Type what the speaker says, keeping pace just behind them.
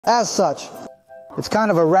As such, it's kind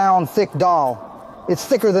of a round, thick doll. It's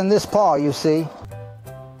thicker than this paw, you see.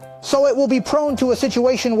 So it will be prone to a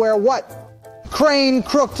situation where what? Crane,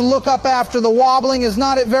 crook to look up after the wobbling. Is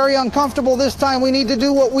not it very uncomfortable? This time we need to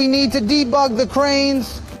do what we need to debug the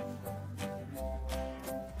cranes.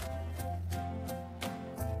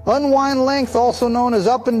 Unwind length, also known as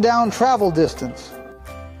up and down travel distance.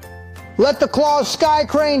 Let the claws sky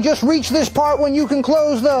crane just reach this part when you can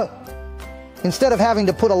close the... Instead of having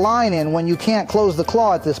to put a line in when you can't close the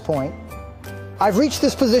claw at this point, I've reached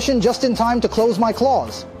this position just in time to close my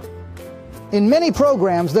claws. In many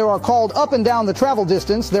programs, there are called up and down the travel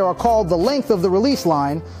distance, there are called the length of the release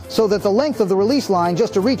line, so that the length of the release line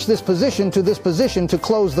just to reach this position to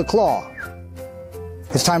close the claw.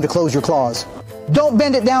 It's time to close your claws. Don't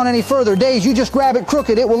bend it down any further. Days, you just grab it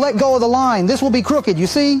crooked, it will let go of the line. This will be crooked, you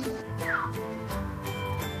see?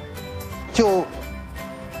 Till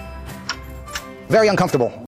very uncomfortable.